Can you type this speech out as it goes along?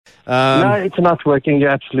No, it's not working. You're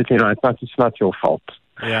absolutely right. But it's not your fault.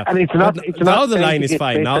 Yeah. And it's not. It's now not the line is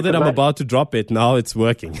fine. Now that I'm about to drop it, now it's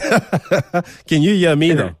working. Can you hear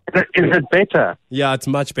me though? Is it better? Yeah, it's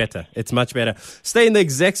much better. It's much better. Stay in the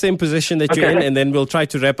exact same position that you're in, and then we'll try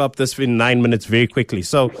to wrap up this in 9 minutes very quickly.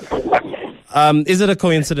 So, is it a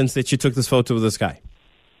coincidence that you took this photo with this guy?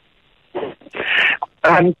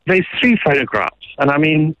 There's 3 photographs. And I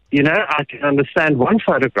mean, I can understand one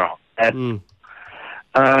photograph that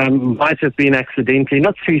might have been accidentally,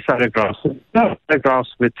 not 3 photographs. No,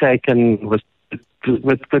 photographs were taken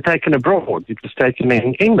abroad. It was taken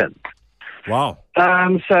in England. Wow.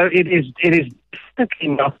 So it is definitely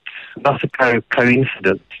not a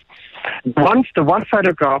coincidence. Once the one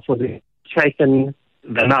photograph was taken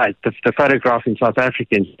the night, the photograph in South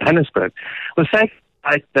Africa, in Johannesburg, was taken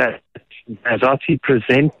like that. Mazzotti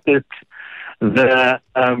presented the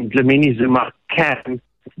Dlamini-Zuma camp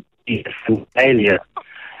failure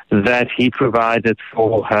that he provided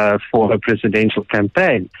for her presidential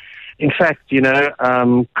campaign. In fact,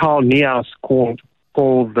 Carl Niehaus called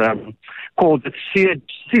it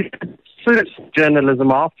serious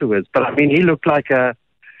journalism afterwards. But I mean, he looked like a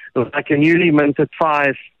newly minted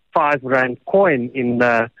five rand coin in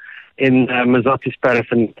Mazzotti's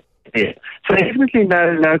paraffin. So definitely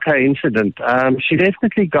no coincidence. She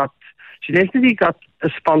definitely got a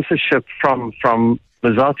sponsorship from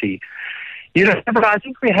Mazzotti. But I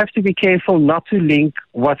think we have to be careful not to link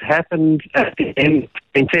what happened at the end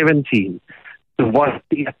in 2017 to what's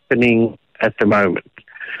happening at the moment.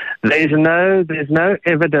 There's no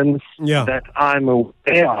evidence that I'm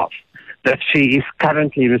aware of that she is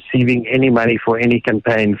currently receiving any money for any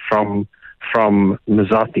campaign from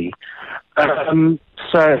Mazzotti.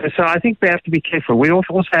 So I think we have to be careful. We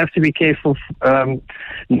also have to be careful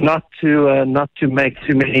not to make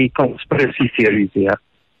too many conspiracy theories here.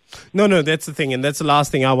 No, that's the thing, and that's the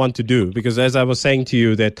last thing I want to do, because as I was saying to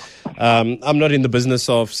you that I'm not in the business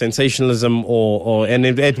of sensationalism and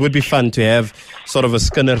it would be fun to have sort of a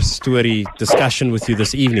Skinner story discussion with you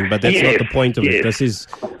this evening, but that's not the point of it. This is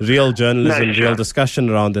real journalism, real discussion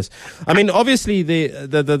around this. I mean, obviously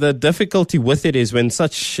the difficulty with it is when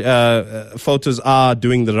such photos are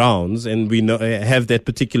doing the rounds and we have that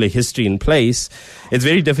particular history in place, it's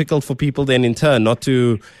very difficult for people then in turn not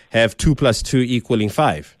to have 2 + 2 =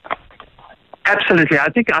 5. Absolutely. I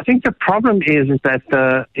think the problem is that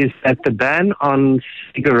the ban on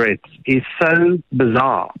cigarettes is so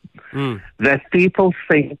bizarre that people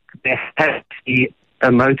think there has to be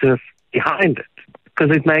a motive behind it,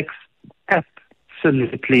 because it makes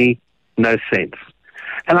absolutely no sense.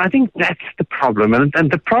 And I think that's the problem.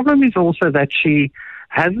 And the problem is also that she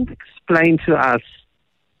hasn't explained to us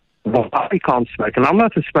why we can't smoke. And I'm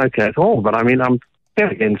not a smoker at all, but I mean, I'm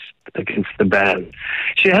against the ban.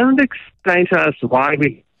 She hasn't explained to us why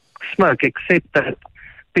we smoke, except that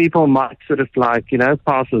people might sort of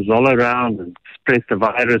pass a Zoll around and spread the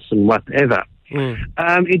virus and whatever.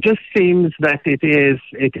 It just seems that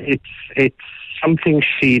it's something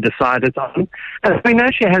she decided on. And we know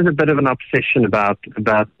she has a bit of an obsession about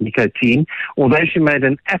nicotine, although she made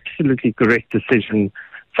an absolutely correct decision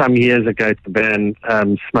some years ago to ban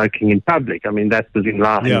smoking in public. I mean, that was in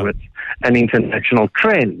line with an international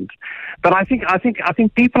trend. But I think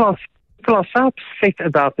people are so upset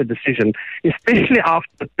about the decision, especially after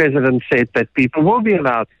the president said that people will be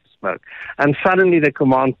allowed to smoke, and suddenly the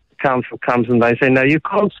command council comes and they say, no, you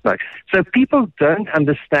can't smoke. So people don't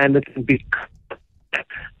understand it, because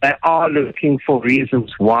they are looking for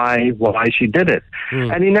reasons why she did it.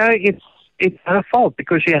 And it's her fault,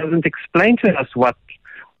 because she hasn't explained to us what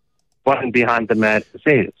behind the madness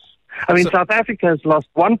is. I mean, South Africa has lost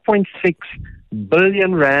 1.6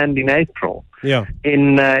 billion rand in April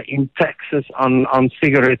in taxes on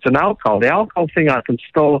cigarettes and alcohol. The alcohol thing I can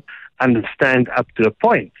still understand up to a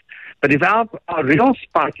point. But if our real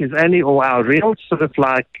spike is or our real sort of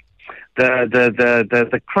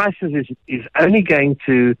the crisis is only going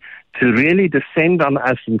to really descend on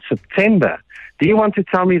us in September, do you want to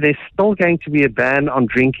tell me there's still going to be a ban on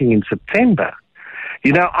drinking in September?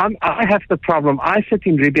 I have the problem. I sit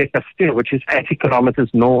in Rivier-Castile, which is 80 kilometers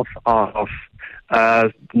northwest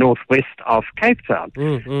of Cape Town.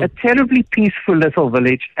 A terribly peaceful little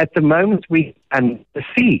village. At the moment, we under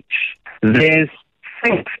siege. There's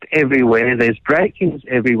theft everywhere. There's break-ins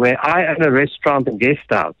everywhere. I own a restaurant and guest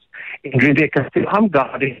house in Rivier-Castile. I'm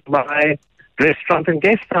guarding my restaurant and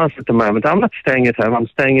guest house at the moment. I'm not staying at home. I'm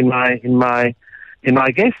staying in my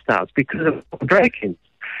guest house because of break-ins.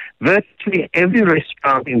 Virtually every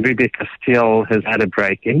restaurant in Rivier-Castile has had a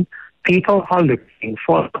break-in. People are looking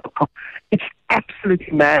for alcohol. It's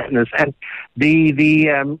absolutely madness. And the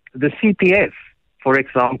CPF for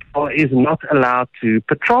example, is not allowed to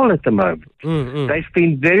patrol at the moment. Mm-hmm. They've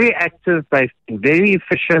been very active. They've been very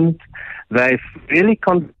efficient. They've really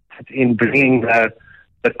contributed in bringing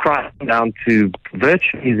the crime down to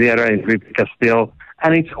virtually zero in Rupert Castile,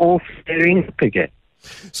 and it's all flaring up again.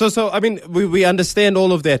 So I mean, we understand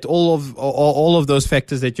all of that, all of those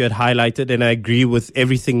factors that you had highlighted, and I agree with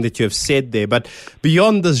everything that you have said there. But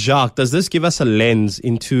beyond this, Jacques, does this give us a lens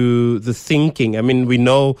into the thinking? I mean, we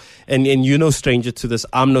know, and you're no stranger to this,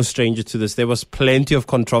 I'm no stranger to this. There was plenty of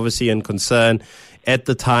controversy and concern at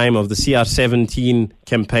the time of the CR17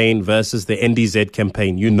 campaign versus the NDZ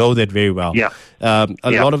campaign. You know that very well. Yeah. A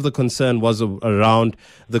lot of the concern was around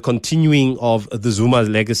the continuing of the Zuma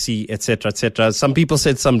legacy, etc., etc. Some people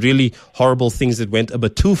said some really horrible things that went a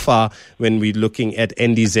bit too far when we're looking at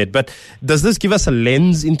NDZ. But does this give us a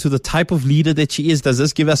lens into the type of leader that she is? Does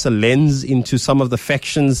this give us a lens into some of the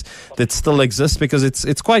factions that still exist? Because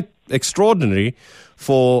it's quite extraordinary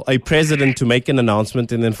for a president to make an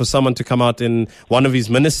announcement and then for someone to come out in one of his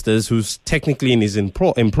ministers who's technically in his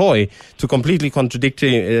employ to completely contradict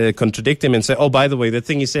him and say, oh, by the way, the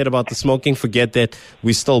thing he said about the smoking, forget that,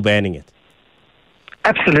 we're still banning it.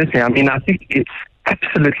 Absolutely. I mean, I think it's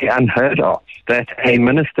absolutely unheard of that a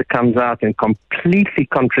minister comes out and completely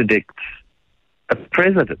contradicts a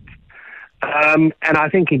president. And I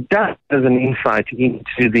think it does as an insight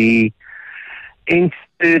into the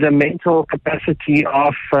mental capacity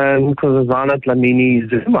of Nkosazana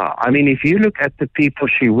Dlamini-Zuma. I mean, if you look at the people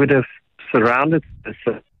she would have surrounded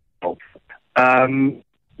herself,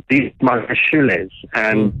 these Magashules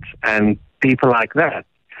and people like that,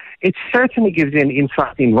 it certainly gives you an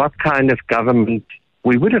insight in what kind of government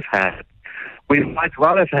we would have had. We might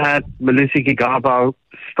well have had Malusi Gigaba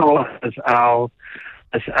still as our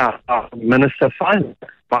Minister of Finance,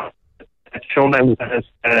 but shown him as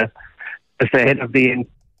the head of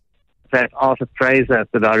that Arthur Fraser,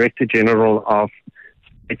 the Director General of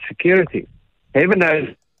State Security. Heaven knows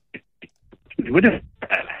it would have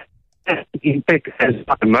had impact as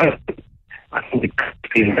at the moment. I think it could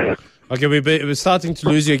be. Okay, we're starting to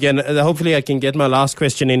lose you again. Hopefully I can get my last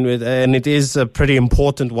question in with, and it is a pretty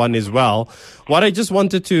important one as well. What I just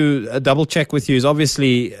wanted to double check with you is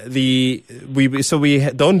obviously we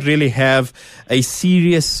don't really have a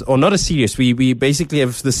serious, or not a serious, we basically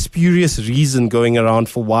have the spurious reason going around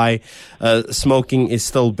for why smoking is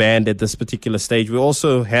still banned at this particular stage. We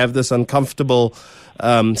also have this uncomfortable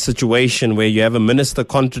situation where you have a minister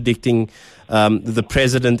contradicting the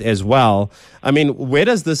president as well. I mean, where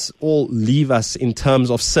does this all leave us in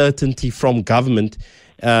terms of certainty from government,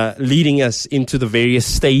 leading us into the various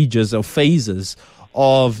stages or phases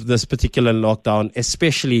of this particular lockdown,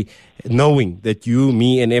 especially knowing that you,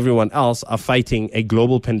 me, and everyone else are fighting a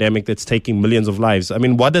global pandemic that's taking millions of lives? I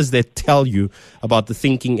mean, what does that tell you about the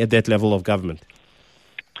thinking at that level of government?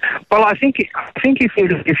 Well, I think if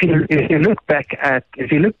you look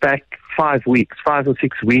back 5 or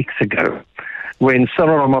 6 weeks ago, when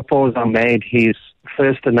Cyril Ramaphosa made his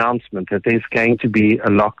first announcement that there's going to be a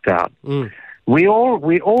lockdown, we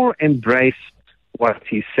all embraced what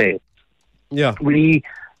he said. Yeah, we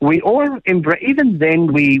all embrace. Even then,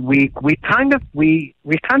 we kind of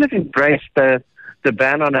embraced the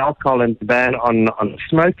ban on alcohol and the ban on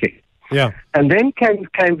smoking. Yeah, and then came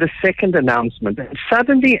the second announcement, and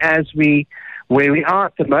suddenly, where we are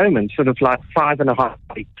at the moment, sort of like 5.5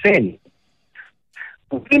 weeks in,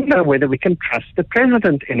 we don't know whether we can trust the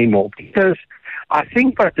president anymore, because I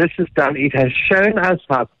think what this has done, it has shown us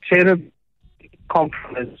how terribly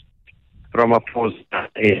compromised Ramaphosa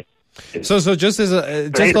is. So just as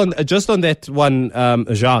just on that one,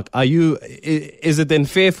 Jacques, is it then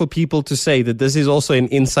fair for people to say that this is also an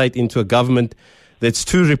insight into a government that's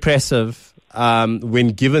too repressive when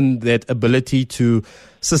given that ability to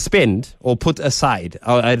suspend or put aside,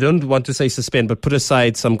 I don't want to say suspend, but put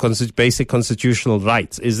aside some basic constitutional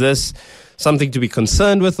rights? Is this something to be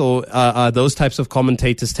concerned with, or are those types of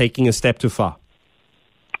commentators taking a step too far?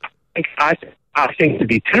 I think to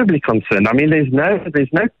be terribly concerned. I mean, there's no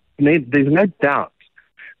doubt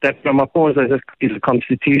that Ramaphosa is a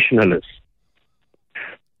constitutionalist.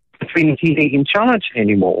 He's in charge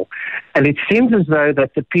anymore, and it seems as though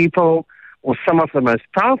that the people, or some of the most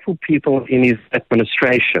powerful people in his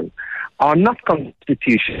administration, are not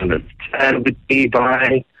constitutionalists, and would be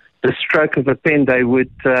by the stroke of a pen they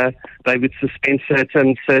would suspend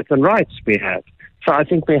certain rights we have. So I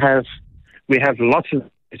think we have lots of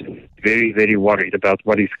very, very worried about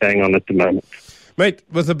what is going on at the moment. Mate,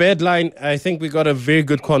 with a bad line, I think we got a very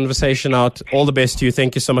good conversation out. All the best to you.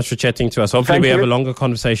 Thank you so much for chatting to us. Hopefully we have a longer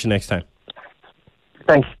conversation next time.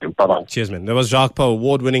 Thank you. Bye-bye. Cheers, man. That was Jacques Pauw,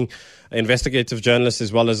 award-winning investigative journalist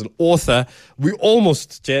as well as an author. We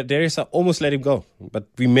almost, Darius, I almost let him go, but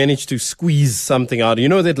we managed to squeeze something out. You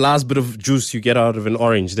know that last bit of juice you get out of an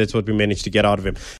orange? That's what we managed to get out of him.